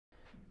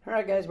All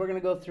right, guys, we're going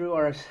to go through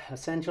our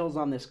essentials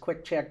on this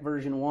Quick Check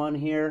version 1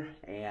 here.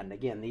 And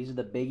again, these are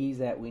the biggies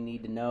that we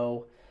need to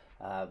know.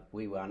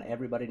 We want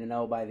everybody to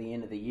know by the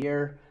end of the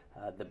year.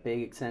 The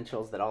big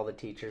essentials that all the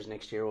teachers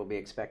next year will be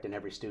expecting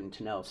every student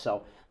to know.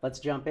 So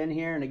let's jump in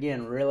here and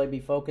again, really be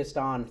focused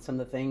on some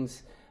of the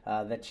things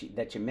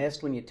that you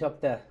missed when you took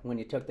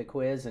the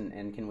quiz,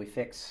 and can we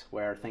fix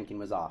where our thinking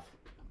was off.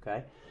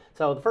 Okay.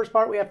 So the first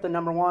part, we have to,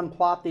 number one,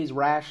 plot these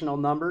rational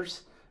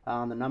numbers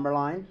on the number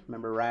line.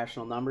 Remember,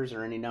 rational numbers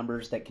are any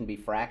numbers that can be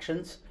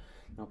fractions.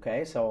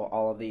 Okay, so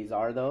all of these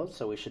are those,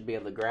 so we should be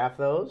able to graph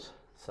those.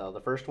 So the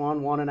first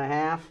one,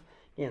 1.5,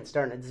 again,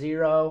 starting at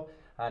 0.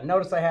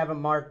 Notice I have them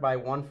marked by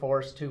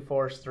 1/4,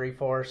 2/4,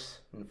 3/4,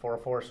 and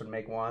 4/4 would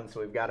make 1. So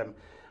we've got them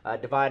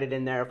divided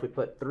in there. If we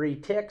put 3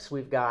 ticks,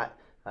 we've got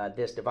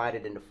this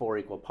divided into 4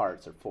 equal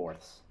parts, or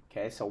fourths.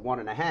 Okay, so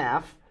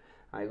 1.5.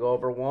 I go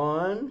over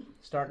 1,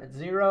 starting at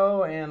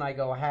 0, and I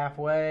go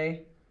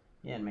halfway.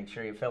 Again, make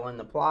sure you fill in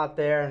the plot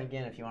there. And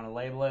again, if you want to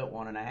label it,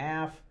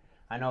 1.5.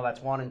 I know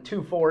that's 1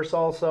 2/4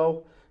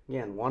 also.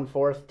 Again,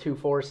 1/4,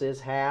 2/4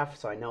 is half,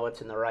 so I know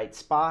it's in the right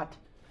spot.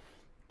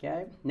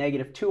 Okay,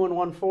 -2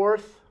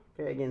 1/4.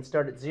 Okay, again,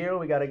 start at 0.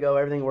 We got to go,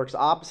 everything works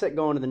opposite,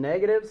 going to the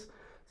negatives.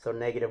 So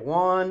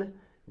 -1,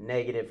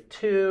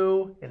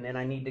 -2, and then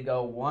I need to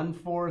go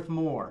 1/4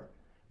 more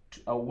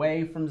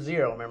away from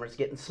 0. Remember, it's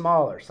getting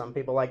smaller. Some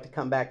people like to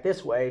come back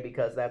this way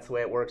because that's the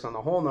way it works on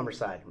the whole number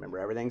side. Remember,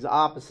 everything's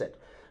opposite.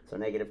 So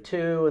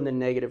 -2, and then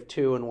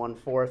 -2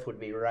 1/4 would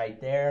be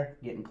right there,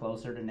 getting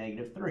closer to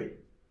 -3.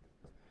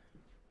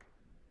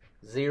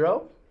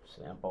 0,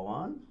 simple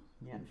one.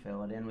 Again,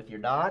 fill it in with your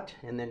dot.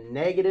 And then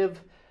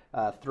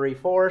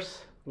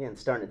 -3/4, again,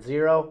 starting at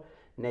 0.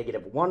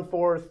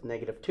 -1/4,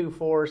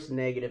 -2/4,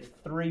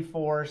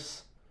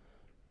 -3/4.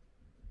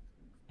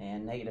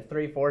 And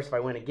 -3/4, if I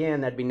went again,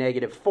 that'd be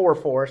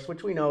 -4/4,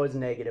 which we know is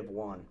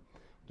 -1.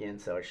 Again,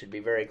 so it should be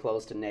very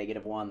close to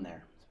 -1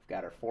 there. So we've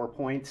got our 4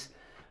 points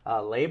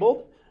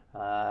labeled.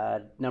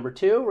 Number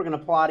 2, we're going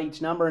to plot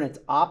each number in its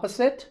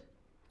opposite.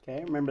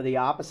 Okay, remember the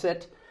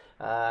opposite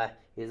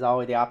is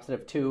always the opposite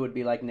of 2 would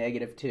be like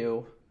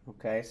 -2.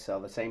 Okay, so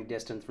the same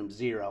distance from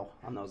 0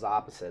 on those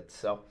opposites.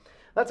 So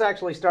let's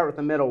actually start with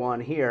the middle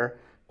one here.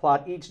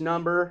 Plot each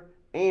number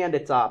and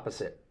its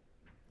opposite.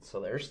 So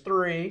there's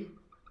 3.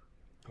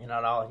 And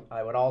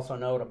I would also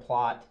know to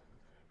plot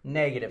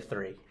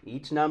 -3.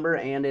 Each number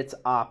and its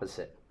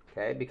opposite.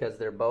 Okay, because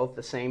they're both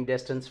the same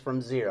distance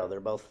from 0. They're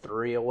both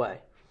 3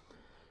 away.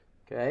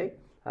 Okay,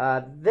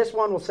 this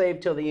one we'll save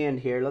till the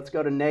end here. Let's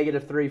go to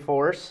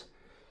 -3/4.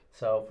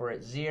 So if we're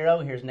at 0,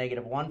 here's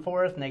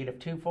 -1/4,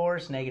 -2/4,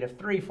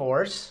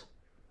 -3/4.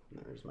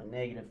 There's my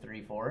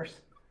 -3/4.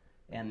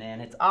 And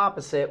then its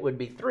opposite would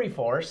be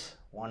 3/4,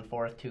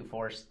 1/4,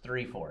 2/4,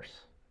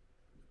 3/4.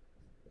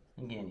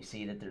 Again, you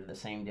see that they're the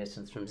same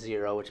distance from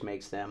 0, which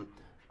makes them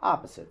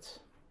opposites.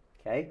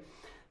 Okay,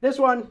 this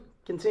one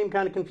can seem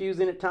kind of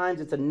confusing at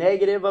times. It's a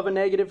negative of a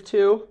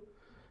 -2.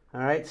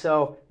 All right,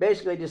 so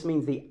basically it just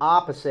means the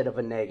opposite of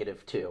a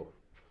 -2. All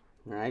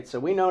right, so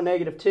we know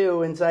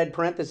 -2 inside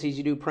parentheses,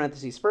 you do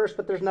parentheses first,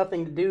 but there's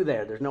nothing to do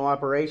there. There's no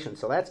operation,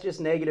 so that's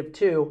just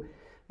 -2.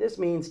 This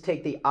means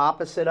take the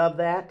opposite of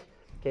that.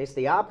 Okay, so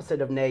the opposite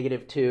of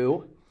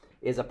 -2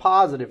 is a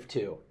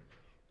 +2.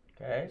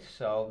 Okay,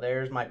 so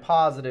there's my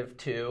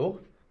 +2.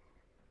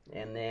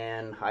 And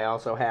then I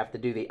also have to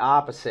do the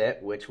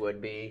opposite, which would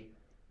be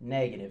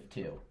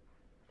 -2.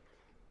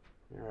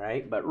 All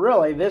right, but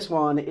really this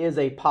one is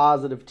a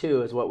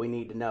 +2 is what we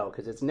need to know,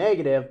 because it's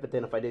negative, but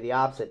then if I do the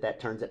opposite, that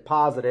turns it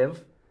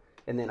positive,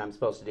 and then I'm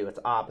supposed to do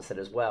its opposite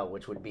as well,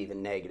 which would be the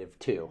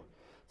 -2.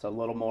 So a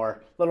little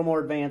more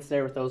advanced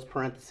there with those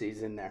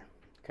parentheses in there.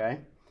 Okay.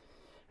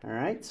 All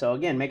right, so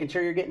again, making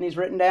sure you're getting these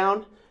written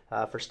down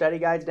for study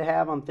guides to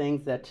have on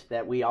things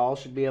that we all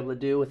should be able to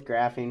do with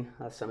graphing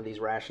some of these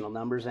rational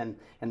numbers and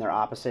their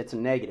opposites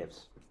and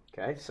negatives.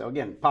 Okay, so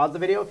again, pause the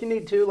video if you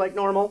need to, like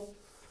normal.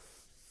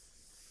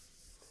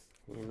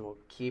 And we'll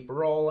keep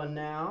rolling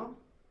now.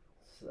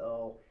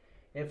 So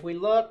if we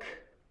look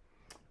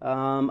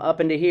up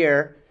into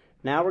here,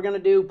 now we're going to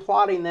do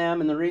plotting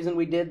them. And the reason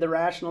we did the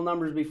rational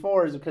numbers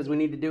before is because we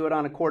need to do it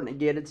on a coordinate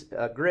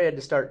grid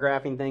to start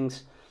graphing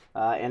things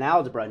in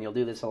algebra. And you'll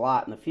do this a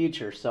lot in the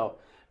future. So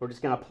we're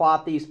just going to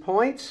plot these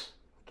points.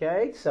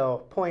 Okay,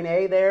 so point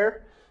A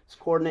there is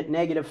coordinate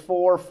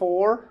 -4,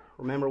 4.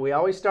 Remember, we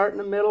always start in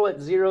the middle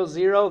at 0,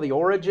 0, the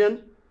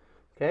origin.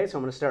 Okay, so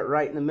I'm going to start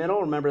right in the middle.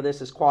 Remember,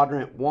 this is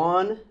quadrant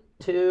 1,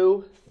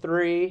 2,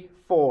 3,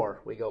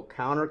 4. We go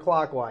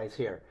counterclockwise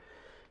here.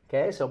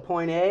 Okay, so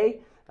point A,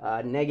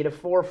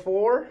 -4,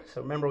 4. So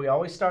remember, we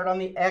always start on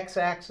the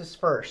x-axis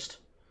first.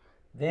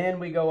 Then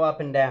we go up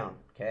and down.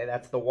 Okay,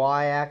 that's the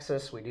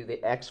y-axis. We do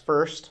the x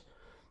first.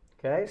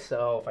 Okay,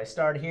 so if I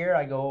start here,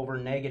 I go over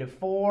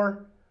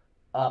 -4,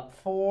 up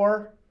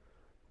 4.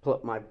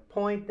 Put my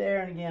point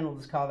there, and again, we'll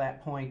just call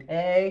that point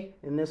A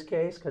in this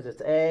case because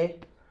it's A.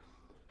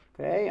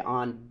 Okay,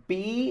 on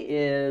B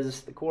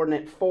is the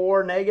coordinate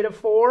 4,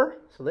 -4.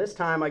 So this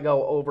time I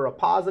go over a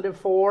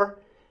 +4,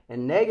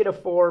 and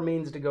 -4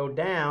 means to go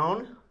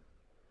down.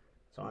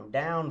 So I'm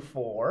down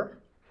 4,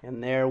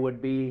 and there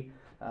would be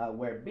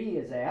where B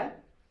is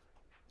at.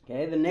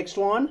 Okay, the next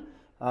one,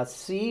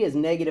 C is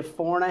negative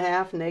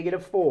 4.5,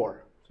 negative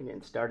 4. So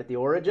again, start at the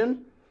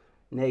origin,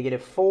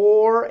 negative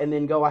 4, and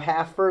then go a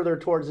half further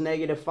towards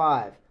negative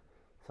 5.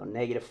 So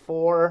negative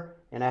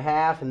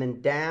 4.5, and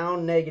then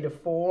down negative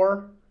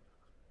 4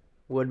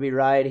 would be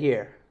right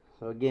here.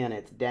 So again,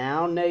 it's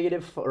down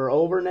negative, or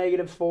over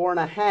negative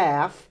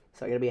 4.5.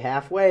 So I got to be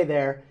halfway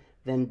there,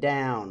 then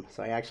down.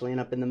 So I actually end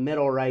up in the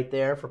middle right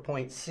there for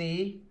point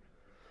C.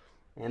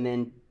 And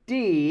then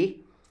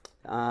D,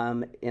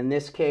 in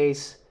this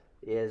case,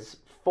 is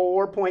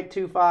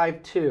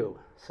 4.252.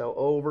 So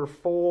over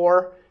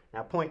 4.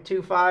 Now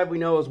 0.25 we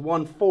know is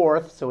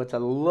 1/4, so it's a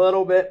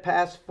little bit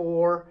past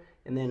 4,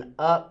 and then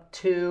up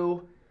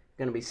to,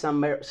 going to be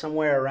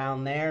somewhere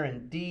around there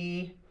in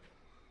D.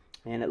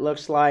 And it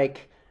looks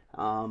like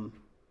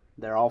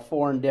they're all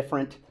 4 in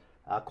different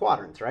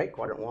quadrants, right?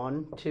 Quadrant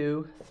 1,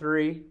 2,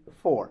 3,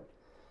 4.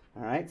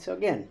 All right, so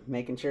again,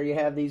 making sure you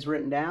have these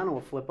written down, and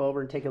we'll flip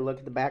over and take a look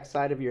at the back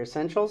side of your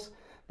essentials.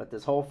 But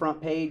this whole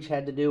front page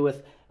had to do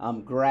with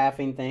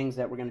graphing things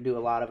that we're going to do a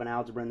lot of in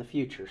algebra in the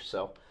future.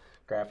 So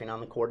graphing on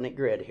the coordinate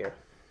grid here.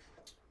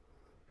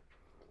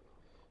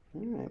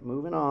 All right,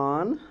 moving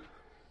on.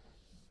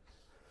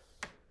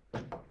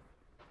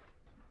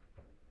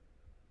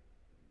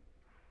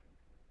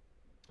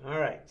 All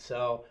right,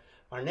 so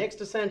our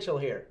next essential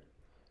here.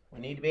 We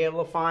need to be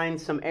able to find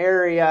some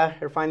area,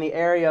 or find the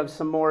area of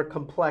some more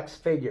complex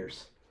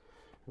figures.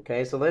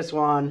 Okay, so this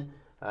one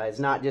is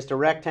not just a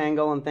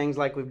rectangle and things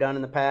like we've done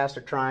in the past,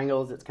 or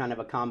triangles. It's kind of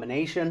a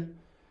combination.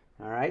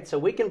 All right, so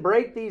we can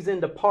break these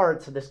into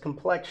parts of this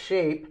complex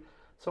shape.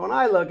 So when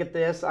I look at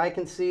this, I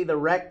can see the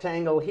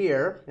rectangle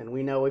here, and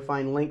we know we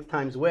find length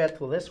times width.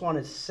 Well, this one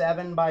is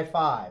 7 by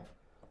 5.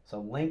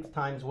 So length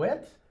times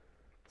width,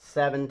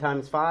 7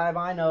 times 5,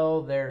 I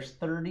know there's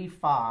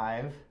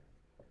 35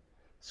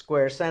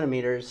 square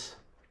centimeters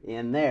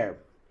in there,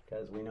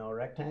 because we know a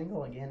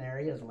rectangle, again,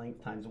 area is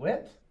length times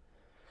width.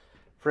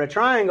 For a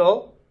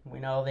triangle, we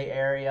know the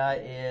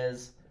area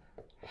is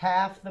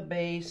half the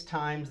base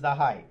times the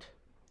height.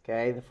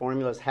 Okay, the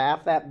formula is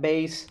half that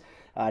base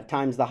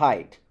times the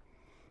height.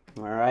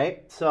 All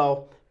right,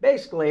 so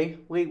basically,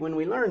 when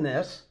we learn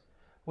this,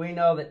 we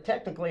know that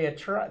technically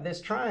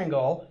this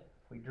triangle,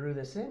 if we drew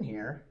this in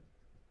here,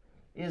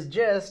 is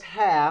just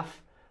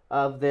half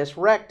of this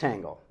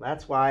rectangle.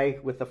 That's why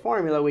with the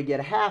formula we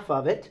get half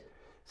of it.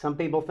 Some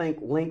people think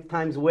length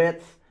times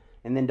width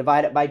and then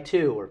divide it by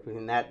 2, or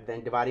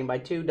then dividing by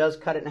 2 does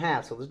cut it in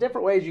half. So there's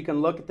different ways you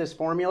can look at this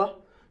formula.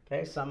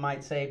 Okay, some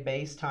might say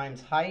base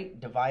times height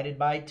divided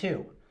by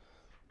 2.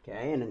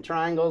 Okay, and in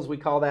triangles we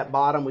call that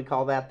bottom, we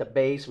call that the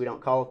base. We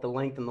don't call it the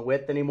length and the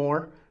width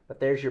anymore. But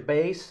there's your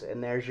base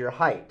and there's your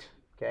height.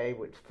 Okay,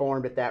 which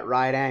formed at that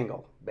right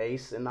angle,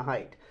 base and the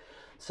height.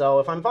 So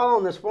if I'm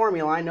following this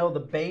formula, I know the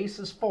base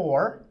is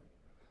 4.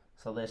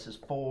 So this is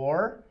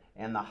 4,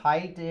 and the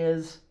height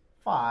is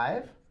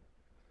 5.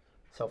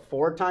 So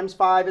 4 times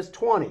 5 is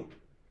 20.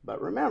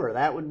 But remember,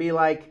 that would be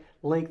like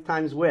length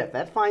times width.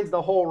 That finds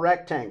the whole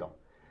rectangle.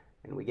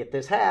 And we get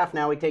this half,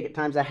 now we take it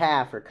times a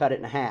half, or cut it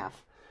in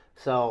half.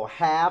 So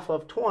half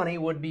of 20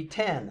 would be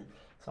 10.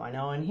 So I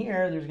know in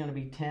here there's going to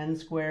be 10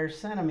 square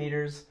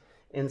centimeters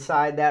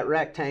inside that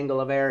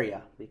rectangle of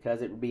area,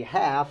 because it would be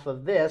half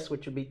of this,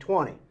 which would be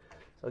 20.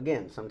 So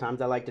again,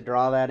 sometimes I like to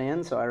draw that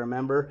in, so I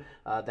remember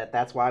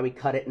that's why we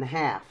cut it in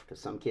half, because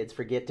some kids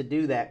forget to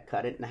do that,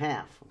 cut it in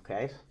half,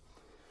 okay?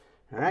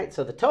 All right,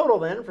 so the total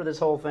then for this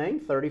whole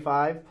thing,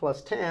 35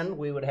 plus 10,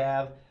 we would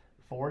have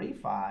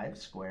 45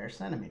 square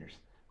centimeters.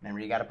 Remember,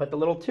 you got to put the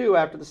little 2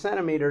 after the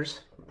centimeters.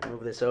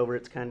 Move this over,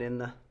 it's kind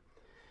of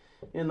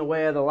in the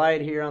way of the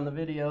light here on the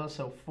video,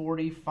 so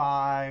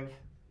 45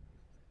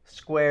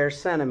 square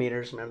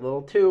centimeters. Remember, the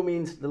little 2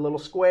 means the little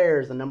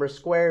squares, the number of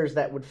squares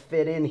that would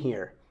fit in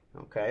here.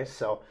 Okay,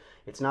 so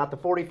it's not the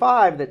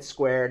 45 that's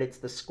squared, it's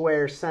the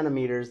square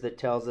centimeters that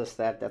tells us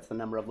that that's the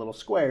number of little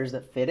squares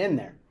that fit in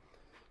there.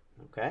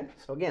 Okay,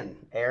 so again,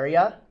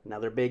 area,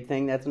 another big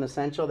thing that's an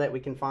essential that we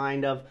can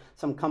find of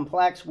some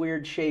complex,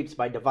 weird shapes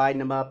by dividing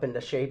them up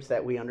into shapes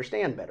that we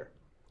understand better.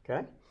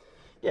 Okay,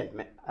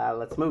 again,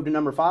 let's move to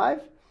number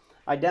 5.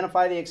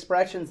 Identify the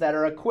expressions that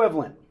are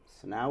equivalent.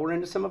 So now we're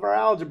into some of our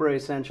algebra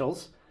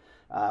essentials.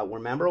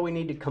 Remember, we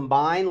need to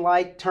combine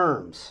like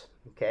terms.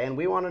 Okay, and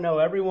we want to know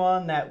every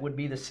one that would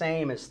be the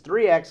same as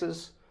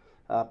 3x's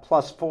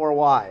plus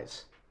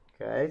 4y's.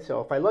 Okay, so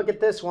if I look at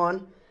this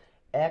one,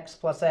 x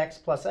plus x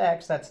plus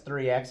x, that's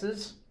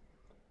 3x's,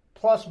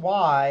 plus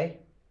y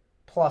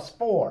plus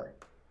 4.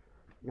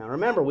 Now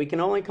remember, we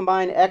can only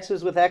combine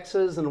x's with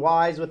x's and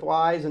y's with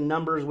y's and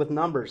numbers with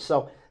numbers.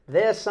 So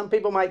this, some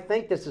people might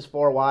think this is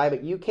 4y,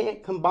 but you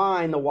can't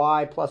combine the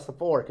y plus the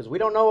 4 because we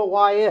don't know what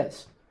y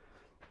is.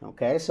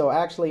 Okay, so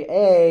actually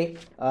A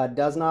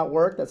does not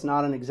work. That's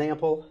not an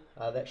example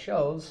that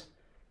shows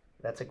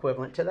that's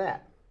equivalent to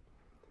that.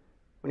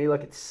 When you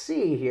look at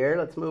C here,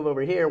 let's move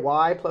over here,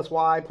 y plus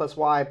y plus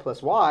y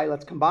plus y.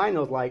 Let's combine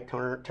those like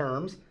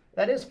terms.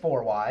 That is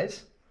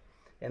 4y's.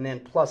 and then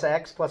plus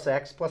x plus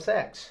x plus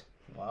x.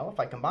 Well, if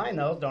I combine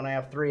those, don't I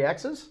have 3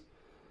 x's?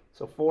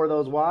 So 4 of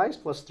those y's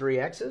plus 3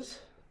 x's,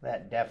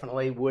 that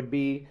definitely would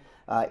be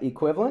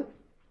equivalent.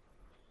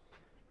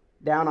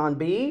 Down on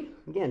B,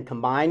 again,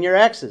 combine your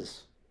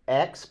x's.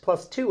 X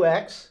plus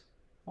 2x,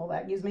 well,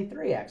 that gives me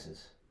 3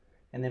 x's.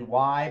 And then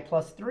y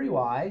plus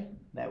 3y,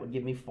 that would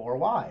give me 4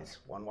 y's.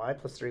 1y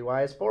plus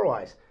 3y is 4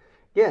 y's.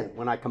 Again,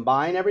 when I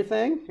combine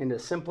everything into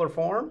simpler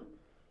form,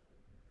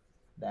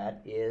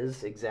 that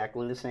is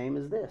exactly the same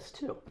as this,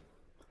 too.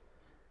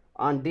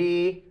 On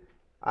D,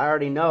 I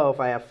already know if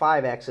I have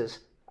 5 x's,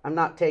 I'm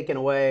not taking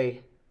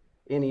away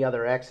any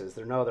other x's.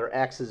 There are no other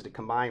x's to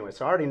combine with,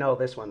 so I already know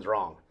this one's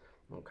wrong.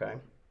 Okay,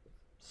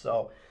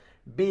 so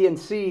B and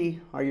C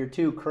are your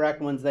 2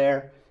 correct ones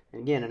there.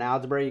 And again, in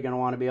algebra, you're going to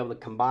want to be able to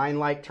combine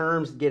like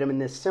terms, get them in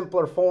this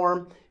simpler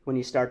form. When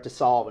you start to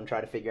solve and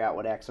try to figure out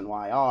what x and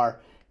y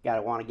are, you got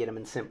to want to get them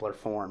in simpler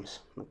forms.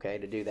 Okay,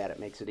 to do that, it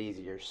makes it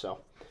easier. So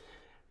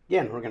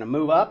again, we're going to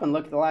move up and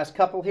look at the last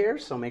couple here.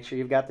 So make sure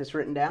you've got this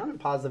written down and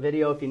pause the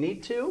video if you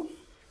need to.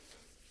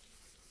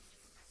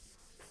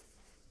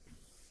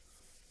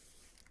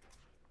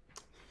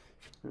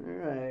 All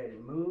right,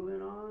 move